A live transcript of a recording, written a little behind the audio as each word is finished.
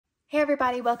Hey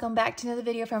everybody, welcome back to another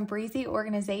video from Breezy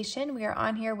Organization. We are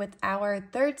on here with our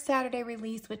third Saturday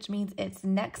release, which means it's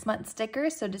next month's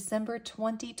stickers. So December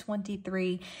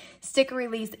 2023 sticker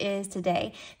release is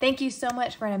today. Thank you so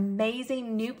much for an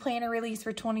amazing new planner release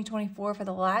for 2024 for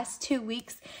the last 2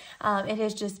 weeks. It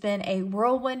has just been a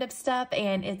whirlwind of stuff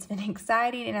and it's been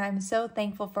exciting, and I'm so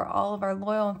thankful for all of our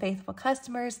loyal and faithful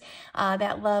customers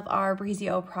that love our Breezy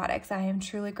O products. I am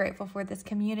truly grateful for this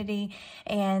community,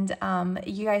 and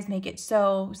you guys make it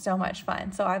so much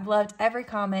fun. So I've loved every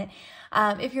comment.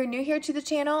 If you're new here to the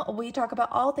channel, we talk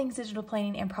about all things digital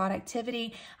planning and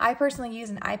productivity. I personally use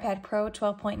an iPad Pro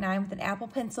 12.9 with an Apple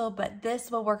Pencil, but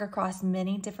this will work across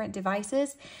many different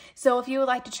devices. So if you would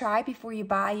like to try before you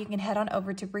buy, you can head on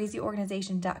over to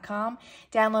breezyorganization.com,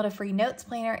 download a free notes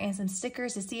planner and some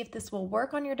stickers to see if this will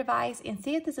work on your device and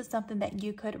see if this is something that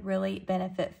you could really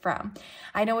benefit from.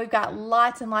 I know we've got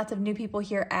lots and lots of new people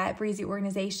here at Breezy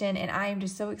Organization, and I am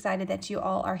just so excited that you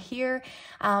all are here.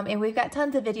 And we've got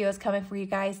tons of videos coming for you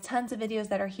guys, tons of videos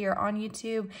that are here on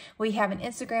YouTube. We have an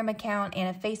Instagram account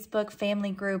and a Facebook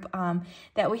family group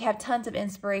that we have tons of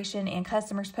inspiration and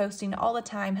customers posting all the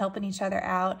time, helping each other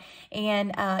out.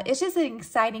 And it's just an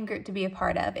exciting group to be a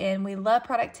part of. And we love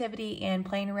productivity and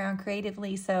playing around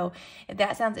creatively. So if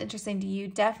that sounds interesting to you,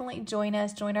 definitely join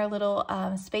us, join our little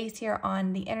space here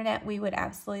on the internet. We would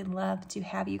absolutely love to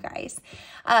have you guys.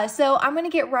 So I'm going to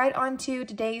get right on to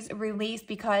today's release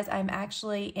because I'm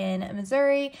actually in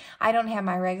Missouri. I don't have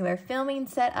my regular filming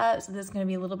set up, so this is going to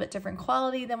be a little bit different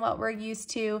quality than what we're used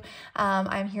to.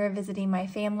 I'm here visiting my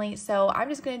family, so I'm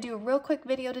just going to do a real quick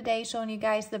video today showing you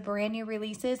guys the brand new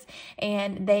releases,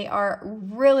 and they are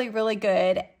really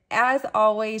good. As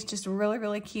always, just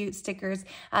really cute stickers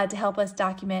to help us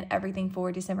document everything for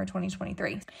December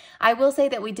 2023. I will say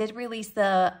that we did release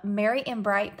the Merry and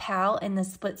Bright Pal in the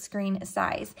split screen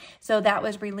size. So that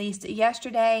was released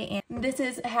yesterday, and this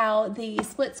is how the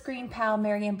split screen Pal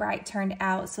Merry and Bright turned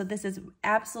out. So this is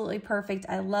absolutely perfect.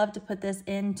 I love to put this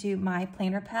into my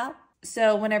planner pal.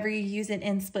 So whenever you use it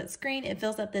in split screen, it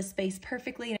fills up this space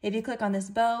perfectly. If you click on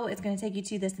this bow, it's going to take you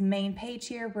to this main page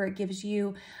here where it gives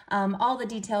you all the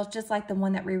details, just like the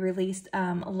one that we released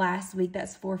last week.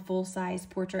 That's for full-size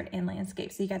portrait and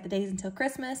landscape. So you got the days until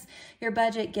Christmas, your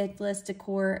budget, gift list,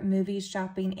 decor, movies,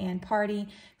 shopping, and party.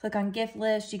 Click on gift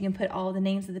list. You can put all the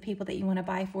names of the people that you want to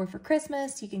buy for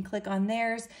Christmas. You can click on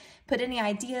theirs, put any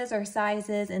ideas or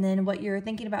sizes, and then what you're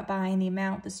thinking about buying, the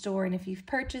amount, the store, and if you've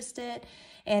purchased it.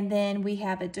 And then we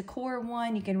have a decor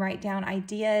one. You can write down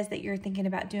ideas that you're thinking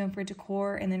about doing for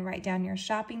decor and then write down your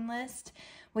shopping list.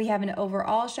 We have an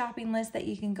overall shopping list that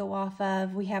you can go off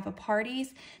of. We have a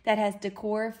parties that has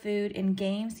decor, food, and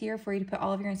games here for you to put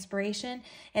all of your inspiration.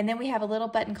 And then we have a little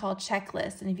button called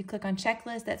checklist. And if you click on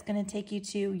checklist, that's going to take you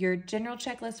to your general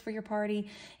checklist for your party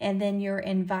and then your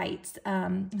invites.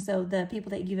 So the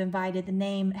people that you've invited, the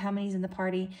name, how many's in the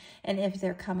party, and if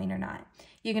they're coming or not.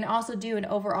 You can also do an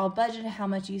overall budget of how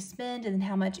much you spend and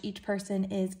how much each person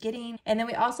is getting. And then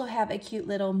we also have a cute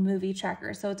little movie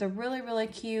tracker. So it's a really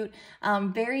cute,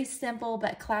 very simple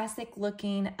but classic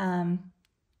looking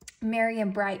Merry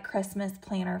and Bright Christmas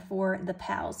planner for the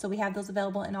pals. So we have those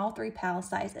available in all 3 pal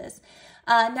sizes.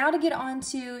 Now to get on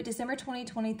to December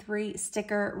 2023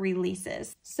 sticker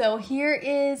releases. So here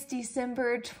is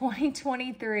December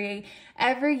 2023.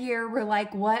 Every year we're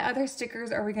like, what other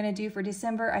stickers are we going to do for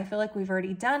December? I feel like we've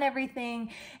already done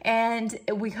everything, and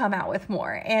we come out with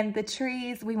more. And the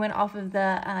trees, we went off of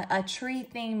the a tree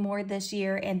theme more this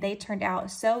year, and they turned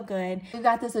out so good. We've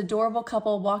got this adorable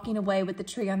couple walking away with the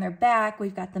tree on their back.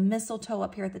 We've got the mistletoe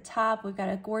up here at the top. We've got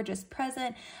a gorgeous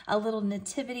present, a little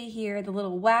nativity here, the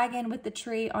little wagon with the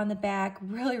tree on the back,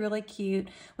 really cute.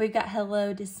 We've got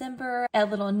Hello December, a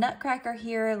little nutcracker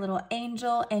here, a little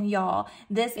angel, and y'all,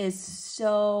 this is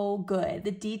so good.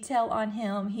 The detail on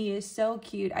him, he is so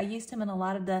cute. I used him in a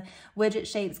lot of the widget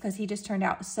shapes because he just turned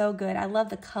out so good. I love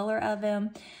the color of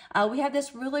him. We have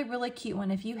this really cute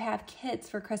one. If you have kids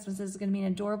for Christmas, this is going to be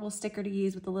an adorable sticker to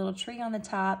use with a little tree on the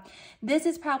top. This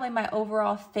is probably my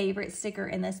overall favorite sticker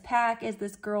in this pack, is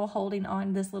this girl holding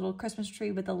on this little Christmas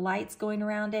tree with the lights going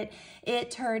around it.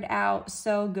 It turned out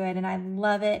so good and I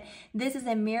love it. This is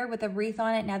a mirror with a wreath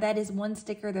on it. Now that is one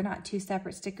sticker. They're not 2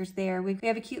 separate stickers there. We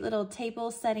have a cute little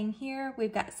table setting here.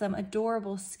 We've got some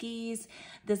adorable skis,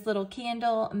 this little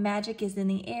candle, magic is in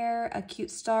the air, a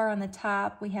cute star on the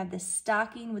top. We have this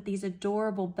stocking with these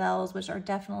adorable bells, which are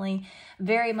definitely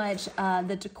very much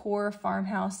the decor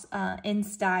farmhouse in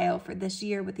style for this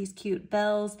year with these cute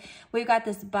bells. We've got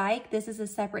this bike. This is a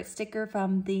separate sticker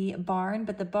from the barn,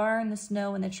 but the barn, the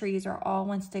snow, and the trees are are all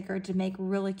one sticker to make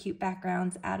really cute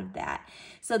backgrounds out of that.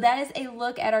 So that is a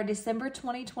look at our December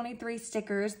 2023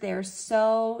 stickers. They're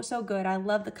so good. I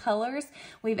love the colors.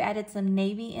 We've added some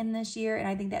navy in this year, and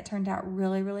I think that turned out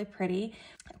really pretty.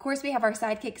 Of course, we have our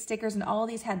Sidekick stickers, and all of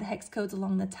these have the hex codes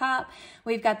along the top.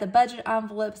 We've got the budget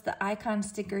envelopes, the icon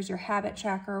stickers, your habit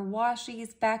tracker,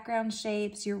 washies, background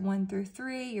shapes, your 1 through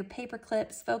 3, your paper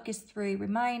clips, focus 3,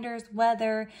 reminders,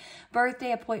 weather,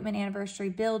 birthday, appointment, anniversary,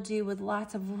 bill due, with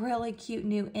lots of really cute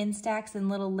new Instax and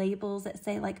little labels that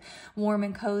say like warm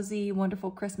and cozy,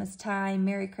 wonderful Christmas time,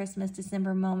 Merry Christmas,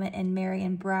 December moment, and merry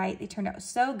and bright. They turned out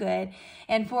so good.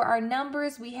 And for our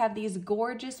numbers, we have these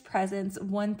gorgeous presents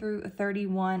 1 through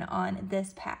 31 on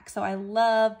this pack. So I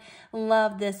love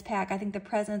this pack. I think the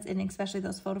presents and especially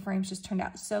those photo frames just turned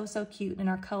out so cute, and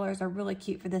our colors are really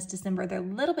cute for this December. They're a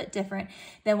little bit different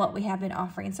than what we have been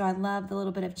offering, so I love the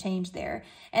little bit of change there.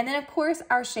 And then of course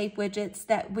our shape widgets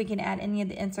that we can add any of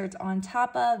the inserts on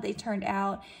top of. They turned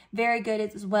out very good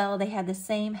as well. They have the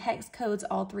same hex codes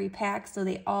all 3 packs, so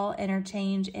they all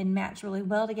interchange and match really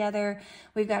well together.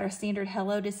 We've got our standard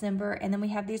Hello December, and then we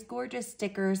have these gorgeous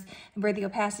stickers where the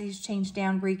opacities change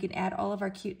down, where you can add all of our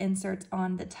cute inserts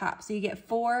on the top. So you get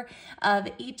 4 of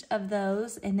each of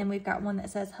those, and then we've got one that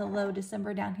says Hello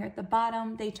December down here at the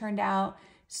bottom. They turned out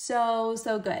so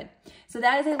good. So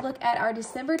that is a look at our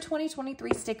December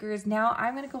 2023 stickers. Now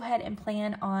I'm going to go ahead and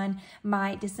plan on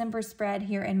my December spread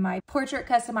here in my portrait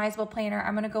customizable planner.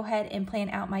 I'm going to go ahead and plan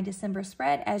out my December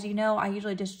spread. As you know, I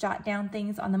usually just jot down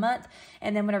things on the month,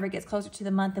 and then whenever it gets closer to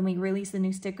the month and we release the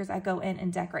new stickers, I go in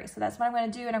and decorate. So that's what I'm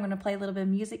going to do, and I'm going to play a little bit of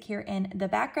music here in the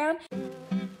background.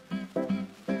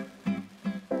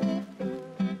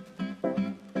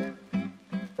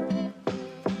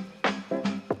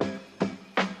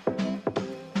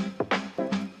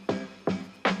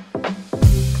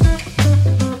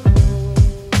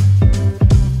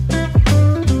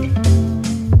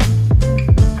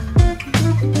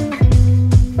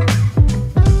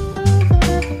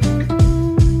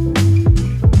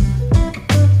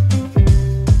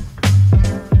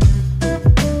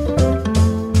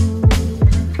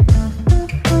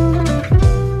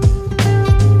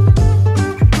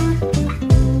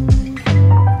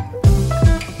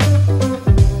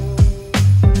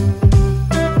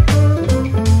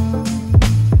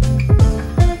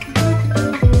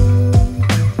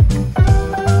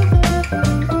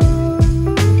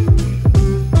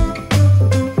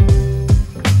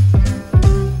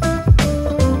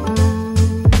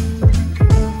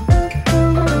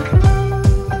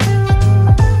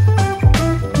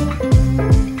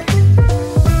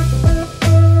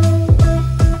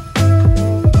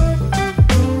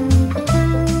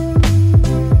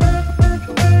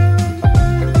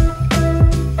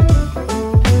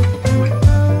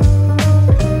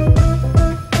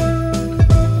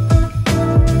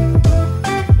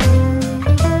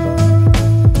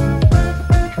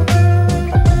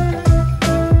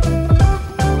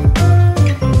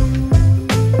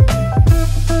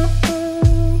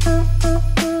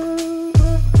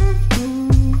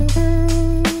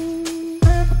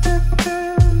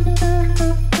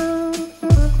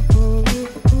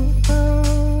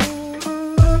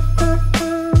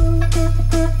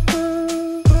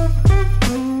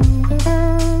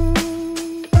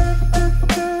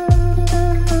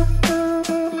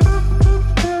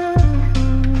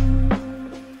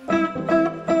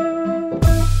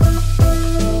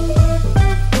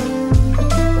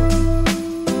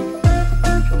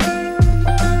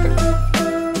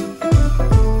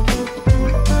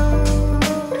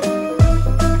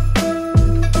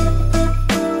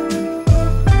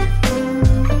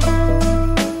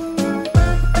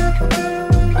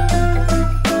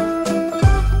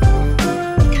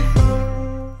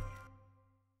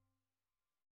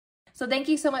 So thank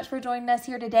you so much for joining us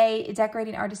here today,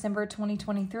 decorating our December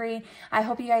 2023. I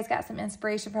hope you guys got some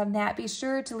inspiration from that. Be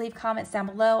sure to leave comments down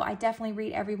below. I definitely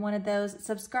read every one of those.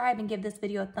 Subscribe and give this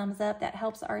video a thumbs up. That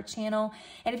helps our channel.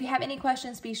 And if you have any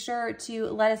questions, be sure to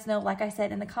let us know, like I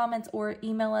said, in the comments, or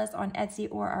email us on Etsy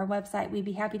or our website. We'd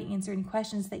be happy to answer any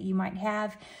questions that you might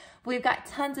have. We've got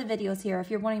tons of videos here.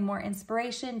 If you're wanting more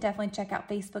inspiration, definitely check out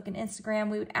Facebook and Instagram.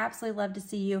 We would absolutely love to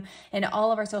see you in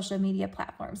all of our social media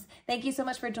platforms. Thank you so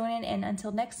much for joining, and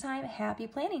until next time, happy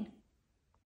planning.